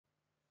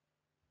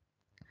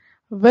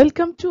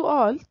Welcome to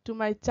all to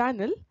my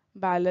channel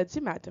Biology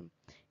Madam.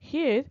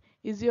 Here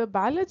is your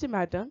Biology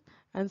Madam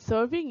and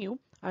serving you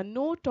a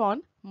note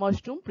on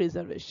mushroom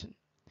preservation.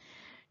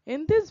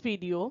 In this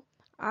video,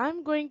 I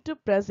am going to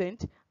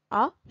present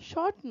a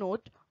short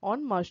note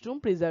on mushroom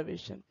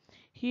preservation.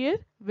 Here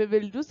we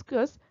will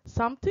discuss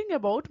something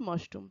about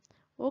mushroom.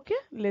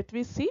 Okay, let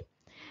me see.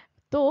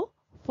 So,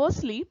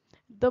 firstly,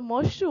 the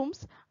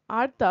mushrooms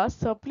are the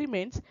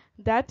supplements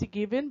that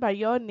given by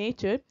your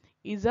nature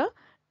is a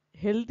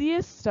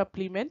healthiest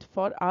supplement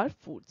for our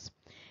foods.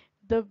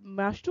 The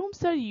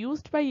mushrooms are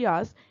used by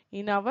us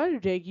in our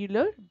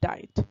regular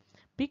diet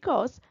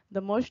because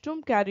the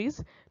mushroom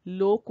carries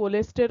low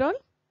cholesterol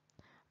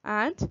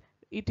and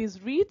it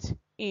is rich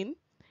in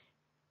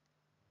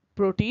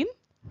protein,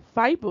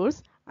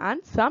 fibers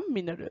and some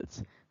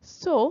minerals.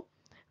 So,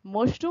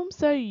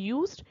 mushrooms are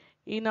used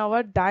in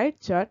our diet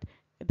chart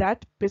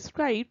that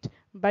prescribed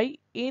by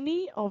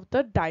any of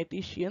the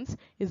dietitians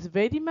is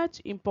very much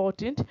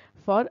important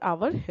for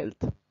our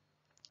health.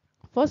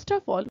 First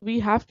of all, we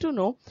have to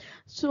know,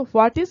 so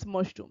what is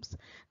mushrooms?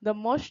 The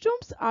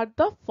mushrooms are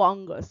the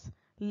fungus,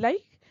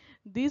 like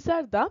these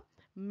are the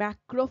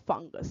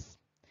macrofungus.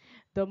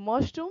 The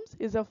mushrooms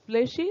is a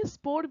fleshy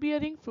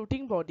spore-bearing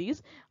fruiting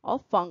bodies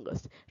of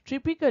fungus,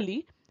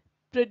 typically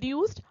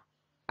produced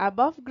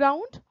above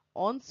ground,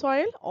 on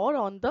soil or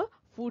on the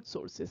food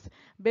sources.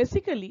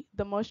 Basically,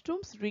 the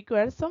mushrooms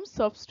require some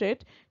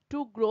substrate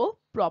to grow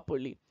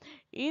properly.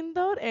 In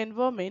the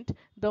environment,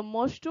 the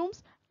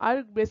mushrooms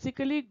are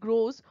basically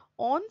grows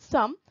on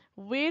some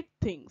wet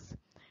things.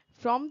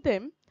 From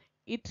them,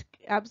 it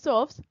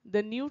absorbs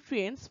the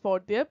nutrients for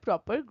their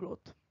proper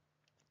growth.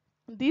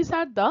 These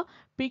are the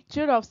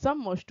picture of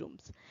some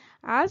mushrooms.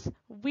 As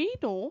we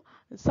know,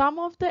 some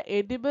of the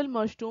edible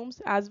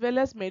mushrooms as well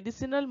as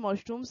medicinal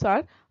mushrooms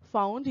are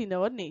found in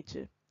our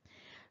nature.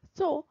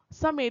 So,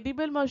 some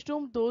edible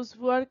mushroom, those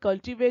who are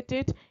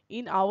cultivated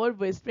in our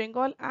West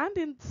Bengal and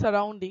in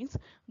surroundings,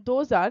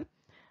 those are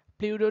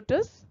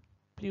Pleurotus,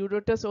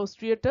 Pleurotus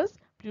ostreatus,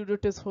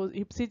 Pleurotus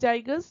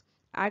hypsizygus,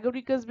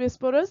 Agaricus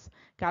bisporus,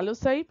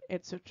 Calocybe,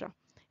 etc.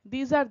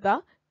 These are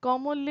the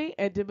commonly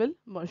edible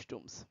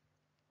mushrooms.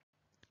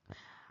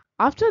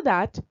 After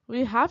that,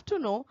 we have to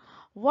know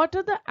what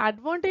are the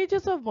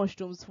advantages of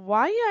mushrooms.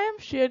 Why I am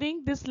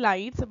sharing these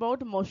slides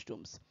about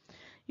mushrooms.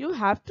 You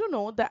have to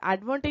know the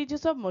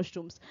advantages of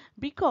mushrooms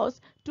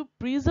because to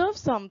preserve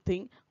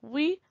something,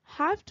 we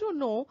have to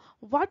know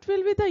what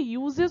will be the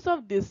uses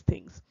of these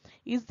things.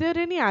 Is there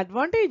any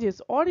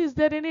advantages or is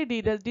there any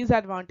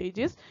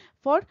disadvantages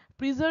for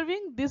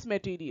preserving these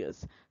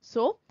materials?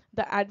 So,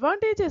 the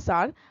advantages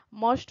are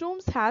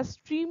mushrooms has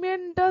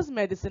tremendous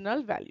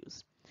medicinal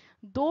values.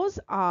 Those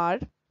are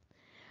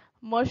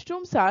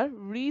mushrooms are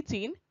rich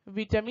in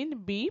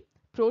vitamin B,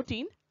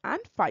 protein and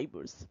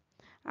fibers,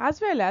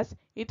 as well as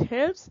it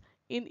helps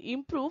in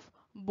improve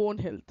bone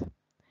health.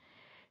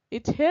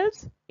 It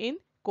helps in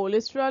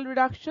cholesterol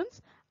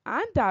reductions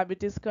and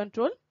diabetes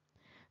control.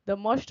 The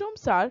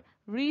mushrooms are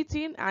rich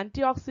in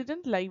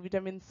antioxidants like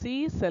vitamin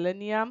C,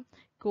 selenium,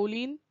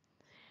 choline.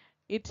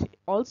 It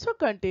also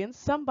contains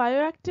some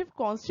bioactive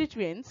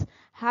constituents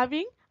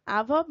having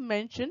above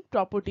mentioned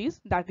properties,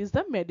 that is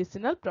the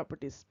medicinal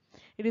properties.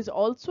 It is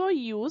also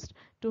used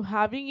to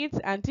having its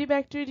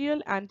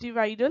antibacterial,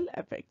 antiviral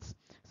effects.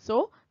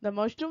 So the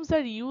mushrooms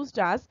are used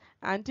as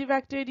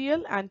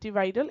antibacterial,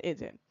 antiviral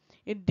agent.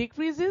 It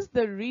decreases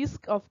the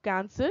risk of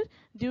cancer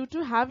due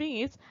to having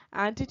its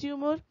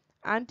anti-tumor,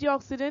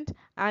 antioxidant,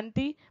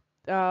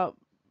 uh,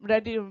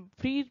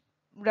 free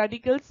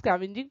radical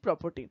scavenging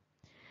property.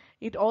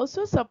 It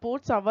also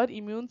supports our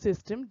immune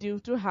system due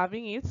to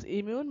having its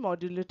immune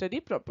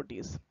modulatory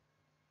properties.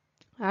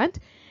 And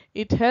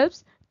it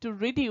helps to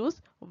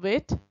reduce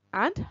weight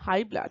and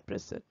high blood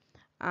pressure.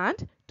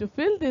 And to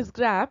fill this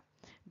gap,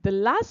 the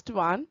last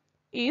one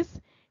is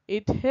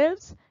it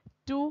helps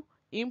to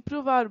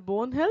improve our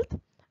bone health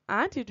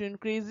and it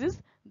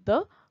increases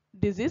the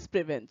disease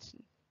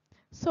prevention.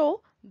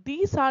 So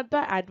these are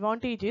the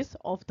advantages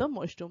of the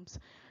mushrooms.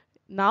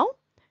 Now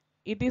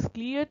it is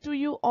clear to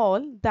you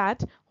all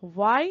that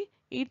why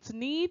it's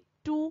need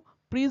to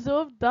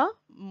preserve the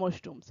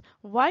mushrooms,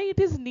 why it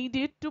is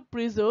needed to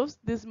preserve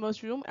this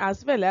mushroom,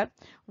 as well as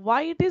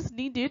why it is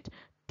needed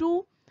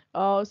to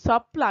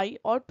supply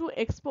or to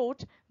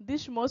export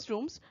these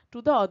mushrooms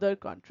to the other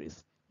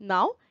countries.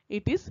 Now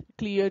it is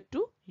clear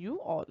to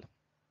you all.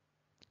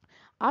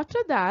 After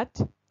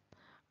that,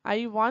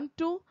 I want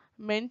to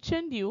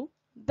mention you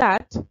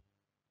that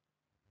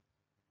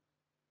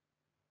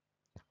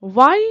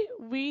why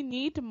we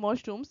need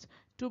mushrooms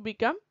to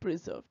become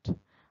preserved.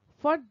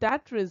 For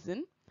that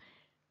reason,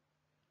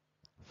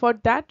 for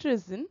that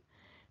reason,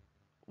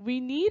 we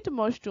need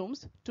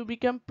mushrooms to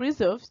become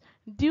preserved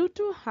due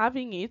to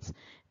having it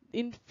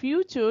in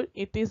future.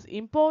 It is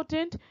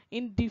important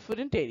in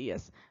different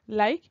areas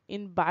like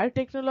in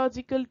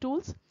biotechnological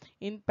tools,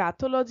 in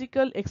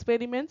pathological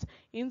experiments,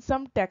 in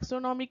some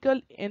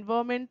taxonomical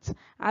environments,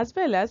 as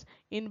well as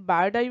in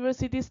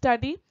biodiversity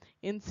study,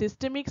 in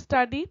systemic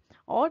study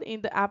or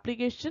in the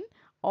application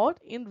or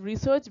in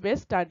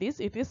research-based studies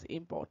it is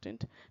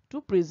important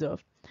to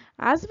preserve,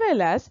 as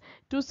well as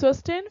to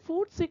sustain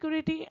food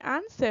security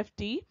and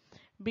safety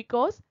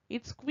because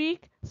it's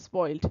quick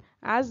spoiled.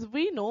 As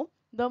we know,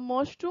 the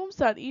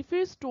mushrooms are, if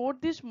we store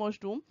this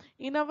mushroom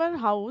in our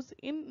house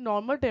in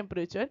normal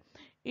temperature,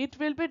 it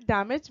will be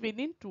damaged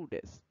within 2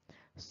 days.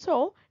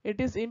 So it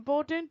is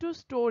important to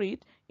store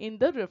it in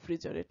the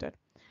refrigerator.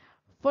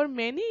 For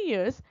many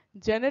years,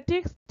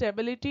 genetic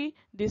stability,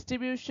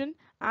 distribution,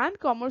 and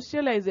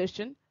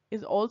commercialization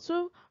is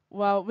also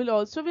will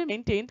also be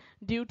maintained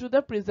due to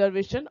the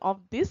preservation of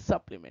these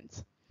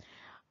supplements.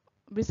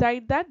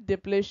 Beside that,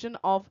 depletion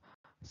of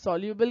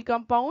soluble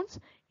compounds,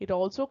 it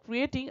also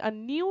creating a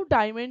new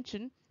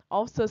dimension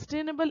of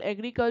sustainable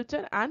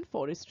agriculture and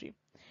forestry.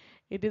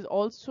 It is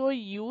also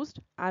used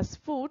as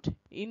food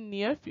in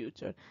near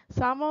future.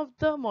 Some of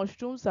the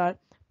mushrooms are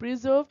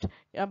preserved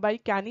by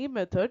canning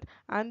method,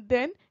 and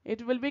then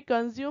it will be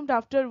consumed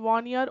after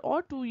 1 year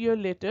or 2 year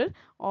later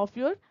of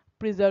your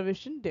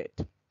preservation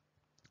date.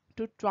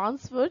 To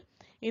transfer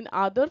in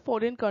other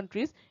foreign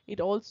countries, it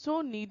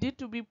also needed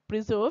to be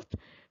preserved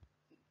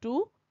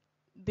to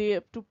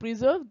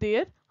preserve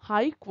their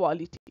high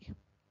quality.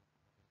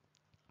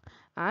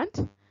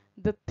 And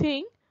the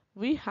thing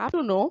we have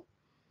to know,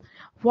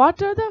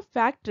 what are the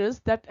factors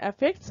that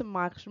affects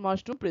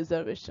mushroom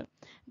preservation?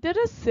 There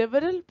are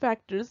several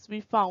factors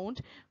we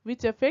found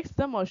which affects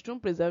the mushroom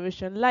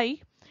preservation,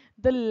 like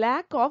the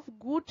lack of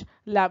good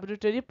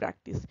laboratory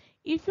practice.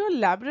 If your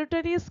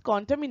laboratory is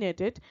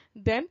contaminated,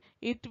 then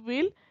it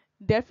will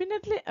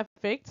definitely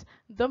affect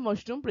the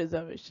mushroom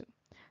preservation.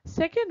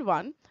 Second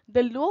one,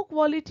 the low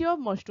quality of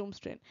mushroom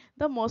strain.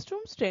 The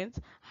mushroom strains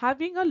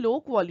having a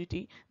low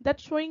quality that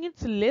showing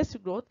its less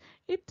growth,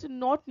 it's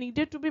not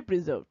needed to be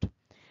preserved.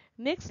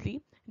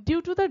 Nextly,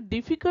 due to the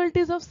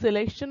difficulties of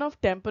selection of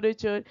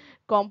temperature,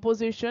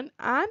 composition,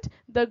 and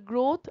the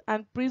growth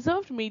and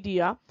preserved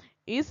media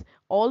is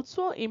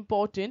also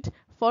important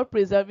for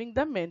preserving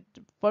the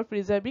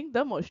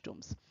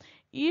mushrooms.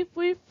 If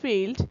we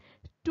failed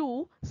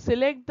to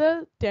select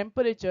the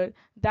temperature,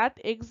 that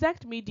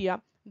exact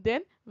media,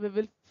 then we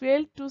will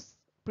fail to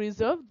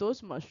preserve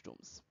those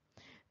mushrooms.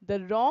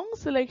 The wrong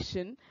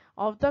selection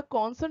of the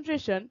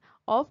concentration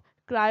of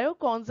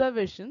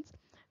cryoconservation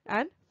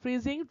and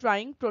freezing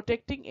drying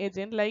protecting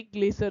agent like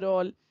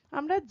glycerol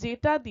আমরা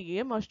যেটা দিয়ে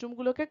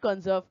মাশরুমগুলোকে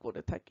conserve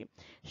করে থাকি,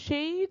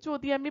 সেই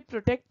যদি আমি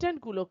প্রোটেক্ট্যান্ট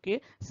গুলোকে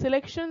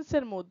selections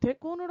এর মধ্যে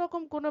কোনো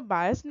রকম কোনো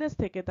বায়াসনেস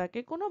থেকে থাকে,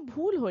 কোনো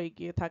ভুল হয়ে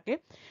গিয়ে থাকে,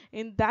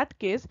 in that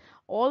case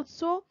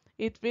also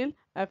it will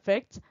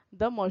affect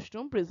the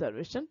mushroom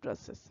preservation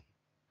process.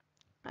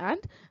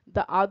 And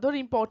the other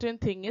important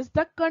thing is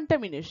the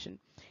contamination.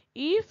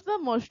 If the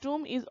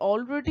mushroom is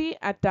already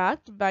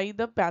attacked by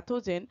the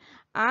pathogen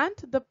and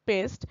the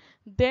pest,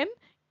 then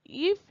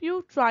if you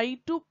try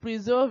to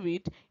preserve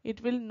it, it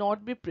will not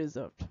be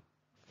preserved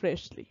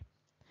freshly.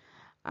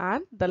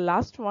 And the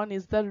last one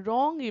is the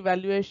wrong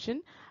evaluation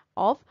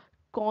of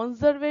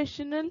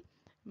conservational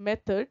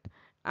method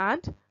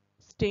and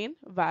strain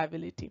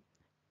viability.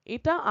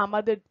 এটা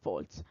আমাদের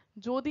faults.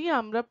 যদি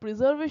আমরা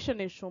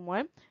প্রিজার্ভেশনের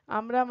সময়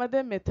আমরা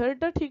আমাদের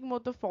মেথডটা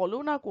ঠিকমতো follow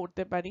না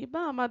করতে পারি,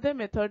 বা আমাদের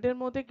মেথডের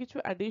মধ্যে কিছু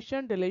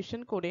অ্যাডিশন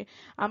ডিলিশন করে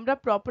আমরা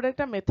প্রপার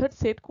একটা মেথড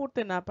সেট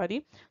করতে না পারি,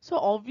 so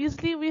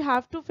obviously we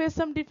have to face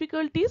some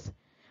difficulties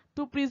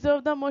two preserve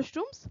the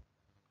mushrooms.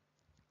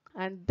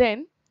 And then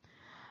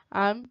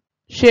I'm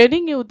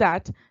sharing you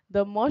that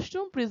the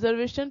mushroom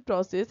preservation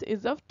process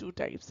is of two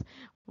types.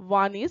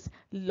 One is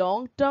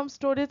long-term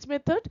storage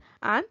method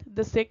and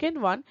the second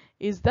one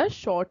is the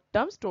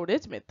short-term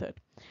storage method.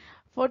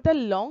 For the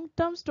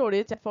long-term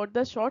storage and for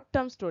the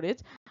short-term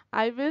storage,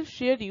 I will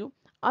share you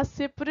a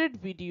separate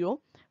video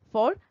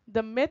for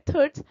the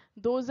methods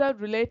those are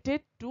related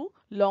to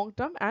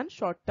long-term and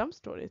short-term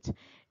storage.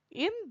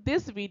 In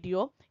this video,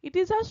 it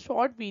is a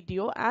short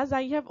video, as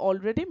I have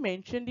already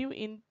mentioned you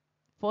in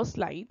first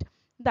slide,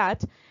 that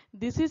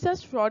this is a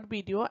short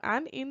video,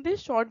 and in this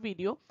short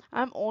video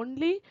I'm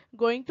only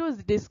going to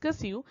discuss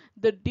you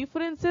the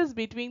differences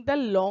between the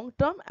long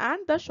term and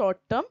the short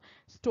term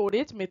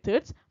storage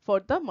methods for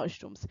the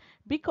mushrooms,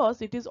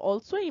 because it is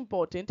also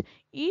important.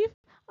 If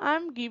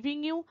I'm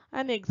giving you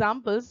an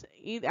examples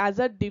as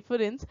a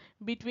difference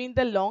between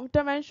the long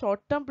term and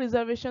short term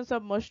preservations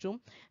of mushroom,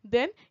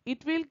 then it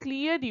will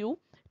clear you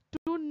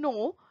to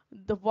know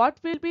what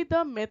will be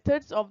the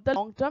methods of the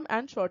long term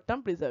and short term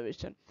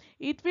preservation.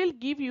 It will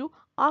give you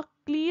a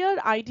clear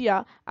idea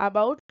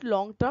about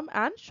long term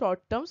and short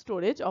term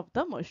storage of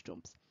the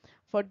mushrooms.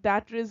 For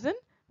that reason,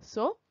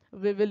 so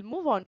we will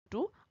move on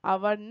to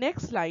our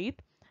next slide,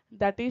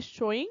 that is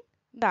showing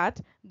that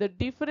the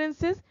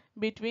differences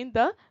between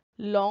the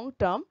long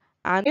term,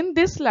 and in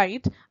this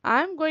slide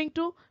I am going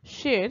to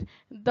share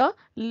the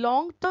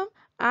long term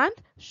and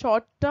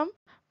short term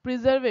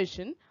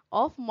preservation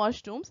of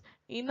mushrooms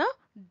in a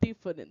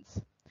difference.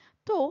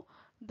 So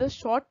the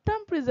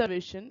short-term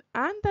preservation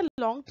and the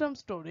long-term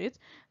storage,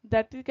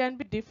 that it can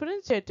be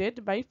differentiated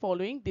by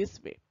following this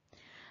way.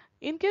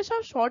 In case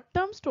of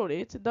short-term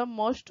storage, the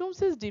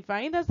mushrooms is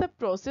defined as a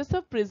process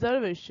of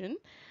preservation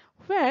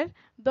where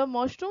the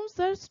mushrooms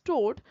are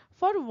stored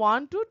for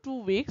 1 to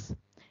 2 weeks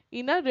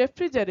in a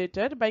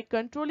refrigerator by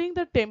controlling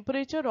the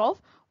temperature of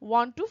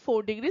 1 to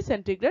 4 degrees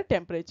centigrade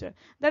temperature.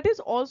 That is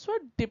also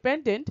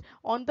dependent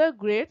on the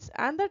grades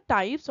and the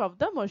types of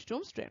the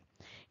mushroom strain.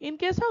 In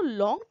case of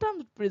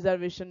long-term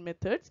preservation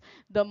methods,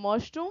 the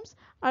mushrooms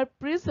are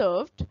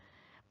preserved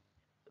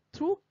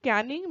through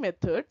canning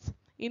methods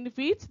in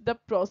which the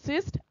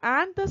processed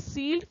and the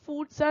sealed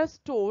foods are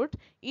stored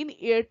in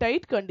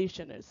airtight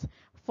containers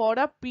for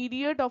a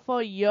period of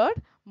a year,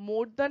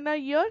 more than a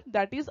year,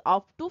 that is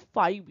up to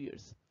 5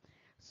 years.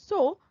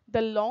 So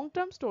the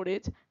long-term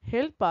storage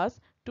help us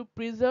to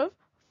preserve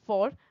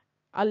for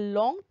a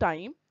long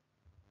time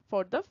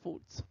for the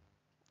foods.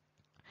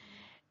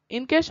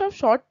 In case of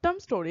short-term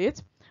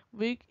storage,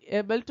 we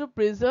able to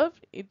preserve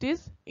it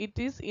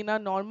is in a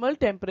normal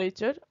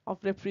temperature of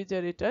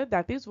refrigerator,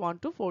 that is 1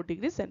 to 4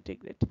 degrees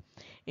centigrade.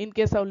 In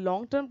case of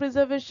long-term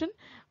preservation,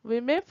 we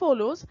may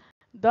follow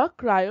the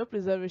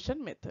cryopreservation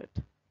method,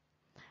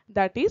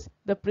 that is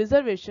the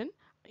preservation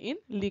in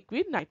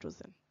liquid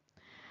nitrogen.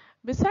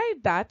 Besides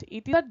that,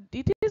 it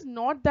is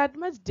not that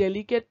much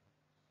delicate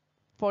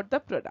for the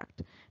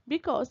product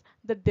because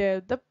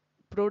the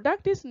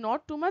product is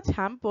not too much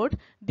hampered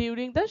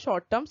during the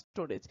short term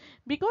storage,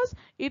 because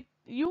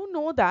you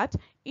know that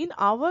in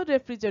our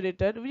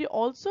refrigerator we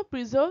also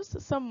preserve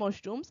some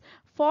mushrooms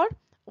for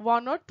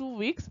 1 or 2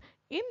 weeks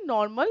in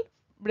normal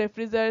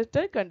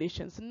refrigerator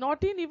conditions,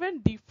 not in even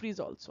deep freeze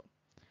also.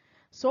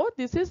 So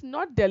this is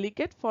not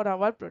delicate for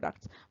our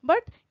products,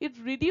 but it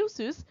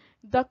reduces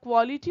the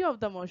quality of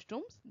the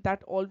mushrooms,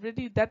 that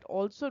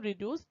also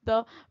reduce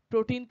the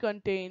protein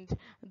content,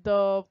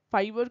 the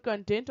fiber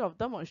content of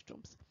the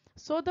mushrooms.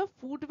 So the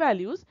food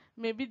values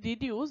may be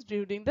reduced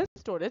during the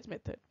storage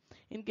method.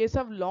 In case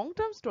of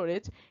long-term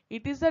storage,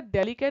 it is a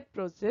delicate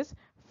process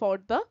for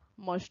the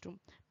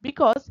mushroom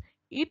because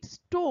it's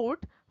stored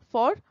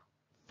for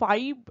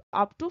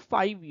up to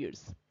 5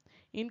 years.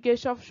 In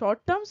case of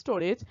short-term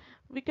storage,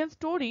 we can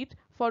store it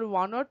for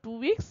 1 or 2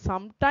 weeks.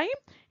 Sometime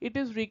it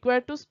is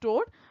required to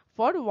store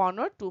for 1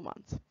 or 2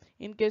 months.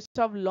 In case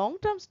of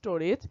long-term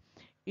storage,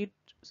 it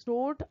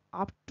stored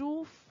up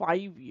to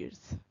 5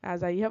 years,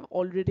 as I have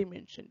already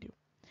mentioned you.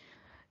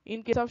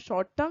 In case of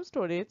short-term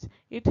storage,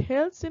 it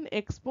helps in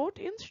export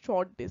in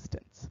short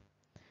distance.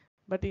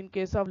 But in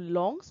case of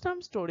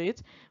long-term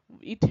storage,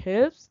 it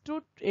helps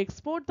to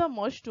export the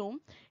mushroom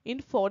in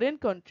foreign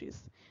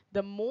countries.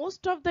 The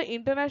most of the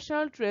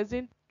international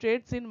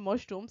trades in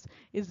mushrooms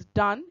is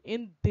done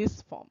in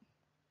this form.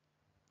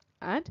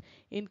 And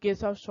in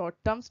case of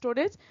short-term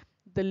storage,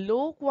 the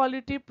low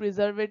quality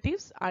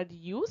preservatives are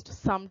used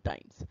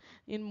sometimes.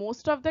 In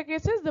most of the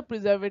cases, the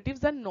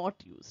preservatives are not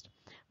used.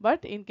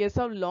 But in case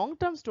of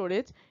long-term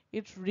storage,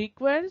 it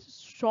requires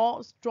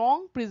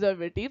strong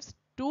preservatives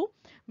to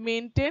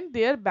maintain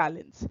their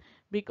balance,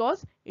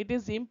 because it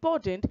is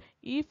important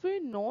if we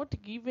not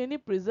give any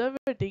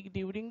preservative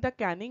during the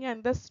canning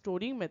and the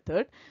storing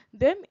method,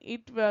 then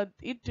it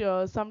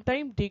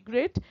sometimes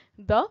degrade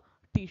the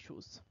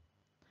tissues.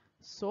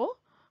 So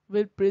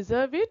we'll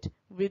preserve it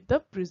with the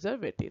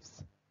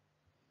preservatives.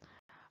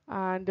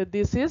 And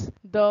this is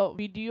the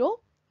video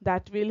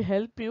that will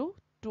help you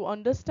to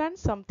understand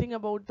something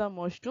about the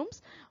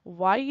mushrooms,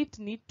 why it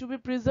need to be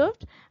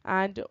preserved,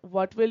 and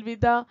what will be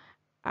the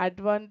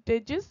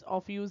advantages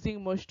of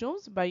using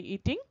mushrooms by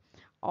eating,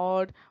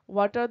 or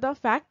what are the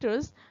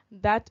factors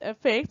that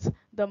affects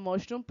the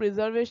mushroom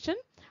preservation,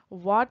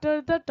 what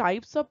are the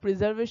types of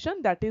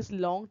preservation, that is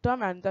long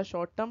term and the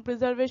short term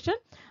preservation,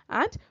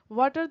 and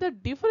what are the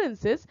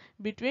differences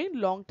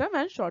between long term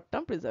and short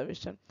term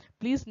preservation.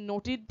 Please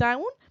note it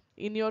down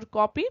in your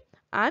copy,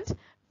 and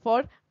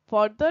for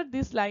further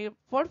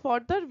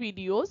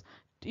videos,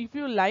 if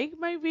you like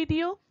my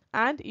video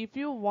and if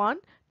you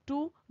want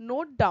to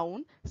note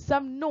down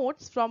some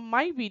notes from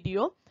my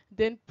video,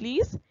 then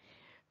please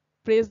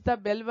press the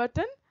bell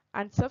button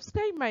and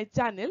subscribe my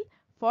channel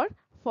for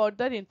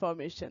further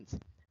informations.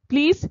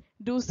 Please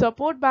do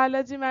support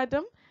Biology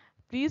Madam.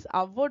 Please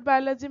upvote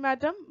Biology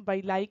Madam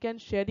by like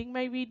and sharing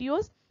my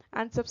videos,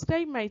 and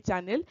subscribe my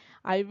channel.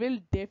 I will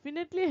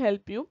definitely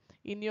help you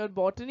in your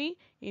botany,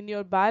 in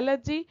your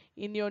biology,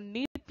 in your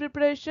NEET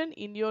preparation,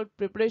 in your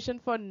preparation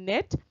for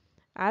NET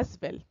as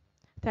well.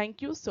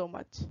 Thank you so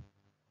much.